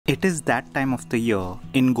It is that time of the year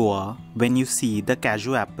in Goa when you see the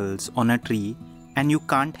cashew apples on a tree and you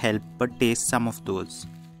can't help but taste some of those.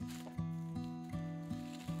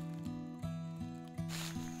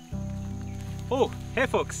 Oh, hey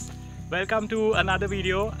folks, welcome to another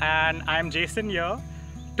video and I'm Jason here.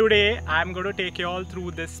 Today I'm going to take you all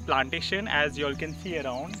through this plantation. As you all can see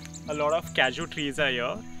around, a lot of cashew trees are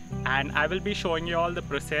here and I will be showing you all the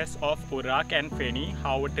process of Urak and Feni,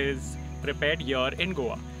 how it is prepared here in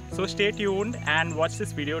Goa. So stay tuned and watch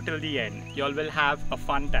this video till the end. You all will have a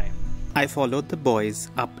fun time. I followed the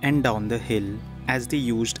boys up and down the hill as they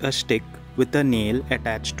used a stick with a nail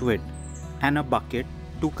attached to it and a bucket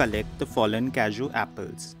to collect the fallen cashew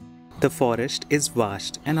apples. The forest is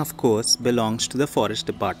vast and of course belongs to the forest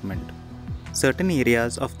department. Certain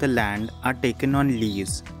areas of the land are taken on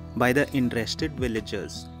lease by the interested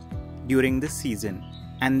villagers during the season,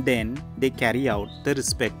 and then they carry out the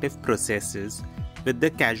respective processes with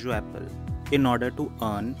the cashew apple in order to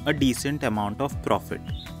earn a decent amount of profit.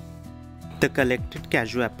 The collected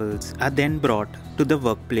cashew apples are then brought to the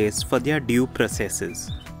workplace for their due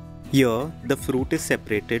processes. Here, the fruit is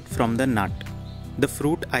separated from the nut. The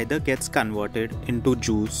fruit either gets converted into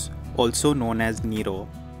juice, also known as Nero,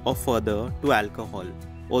 or further to alcohol,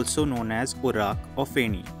 also known as Urak or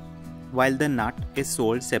Feni, while the nut is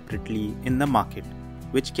sold separately in the market,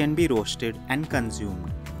 which can be roasted and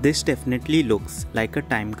consumed. This definitely looks like a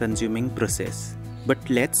time-consuming process, but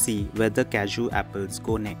let's see where the cashew apples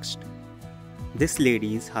go next. This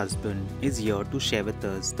lady's husband is here to share with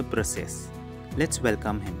us the process. Let's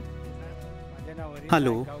welcome him.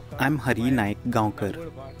 Hello, I'm Hari Naik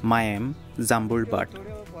Gaonkar. Mayam Zambul Bhat.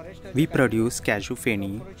 We produce Cashew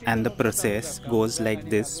Feni and the process goes like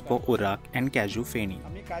this for Urak and Cashew Feni.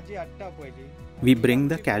 We bring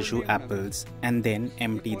the cashew apples and then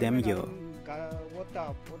empty them here.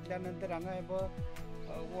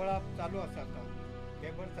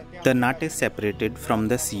 The nut is separated from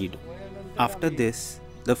the seed. After this,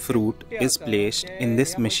 the fruit is placed in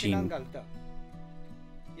this machine.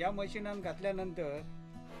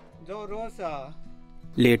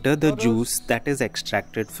 Later, the juice that is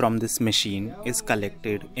extracted from this machine is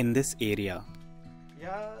collected in this area.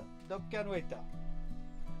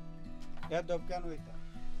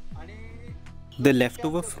 The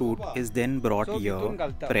leftover fruit is then brought here,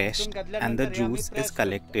 pressed, and the juice is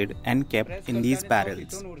collected and kept in these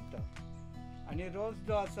barrels.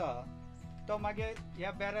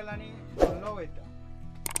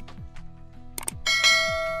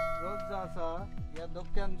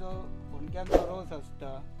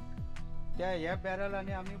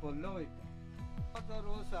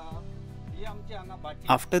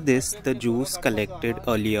 After this, the juice collected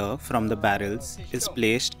earlier from the barrels is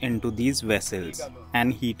placed into these vessels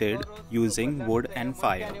and heated using wood and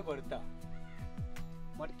fire.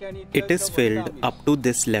 It is filled up to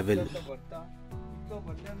this level.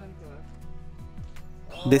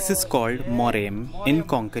 This is called morem in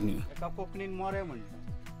Konkani.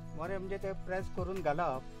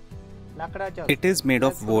 It is made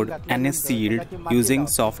of wood and is sealed using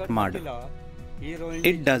soft mud.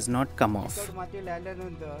 It does not come off.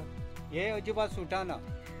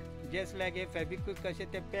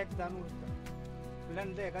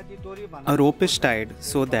 A rope is tied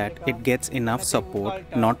so that it gets enough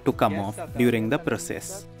support not to come off during the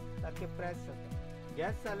process.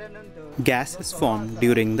 Gas is formed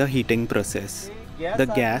during the heating process. The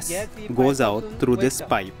gas goes out through this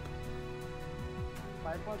pipe.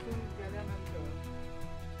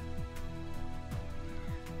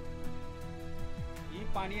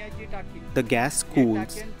 The gas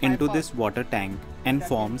cools into this water tank and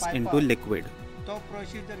forms into liquid.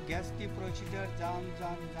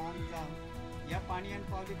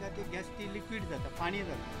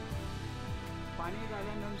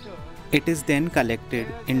 It is then collected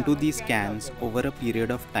into these cans over a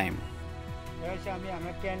period of time.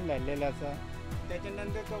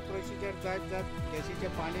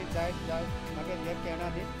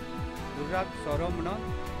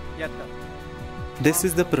 This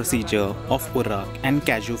is the procedure of Urak and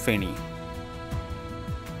Cashew Feni.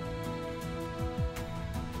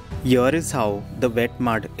 Here is how the wet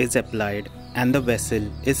mud is applied and the vessel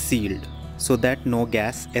is sealed so that no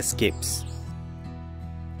gas escapes.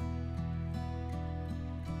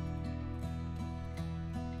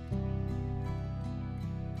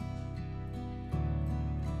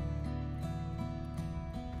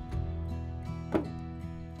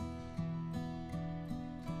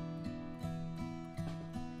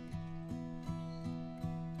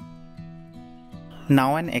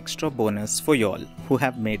 Now an extra bonus for y'all who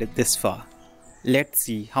have made it this far. Let's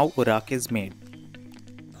see how Urak is made.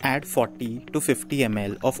 Add 40 to 50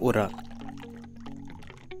 ml of Urak.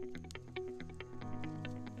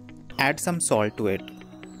 Add some salt to it.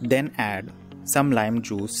 Then add some lime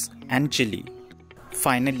juice and chili.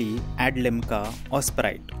 Finally, add limca or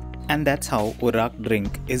Sprite. And that's how Urak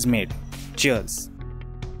drink is made. Cheers!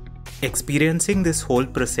 Experiencing this whole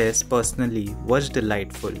process personally was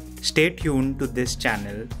delightful. Stay tuned to this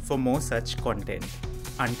channel for more such content.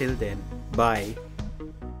 Until then, bye.